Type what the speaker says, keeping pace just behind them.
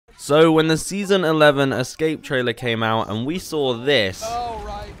So when the Season 11 Escape trailer came out and we saw this... Oh,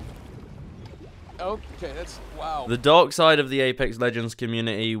 right. Okay, that's... wow. The dark side of the Apex Legends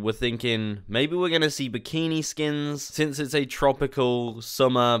community were thinking, maybe we're going to see bikini skins since it's a tropical,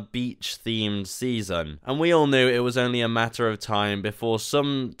 summer, beach-themed season. And we all knew it was only a matter of time before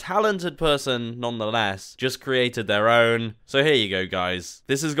some talented person, nonetheless, just created their own. So here you go, guys.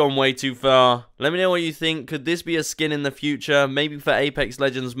 This has gone way too far. Let me know what you think. Could this be a skin in the future? Maybe for Apex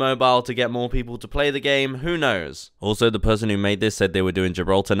Legends Mobile to get more people to play the game? Who knows? Also, the person who made this said they were doing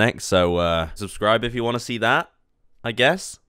Gibraltar next, so subscribe if you want to see that, I guess.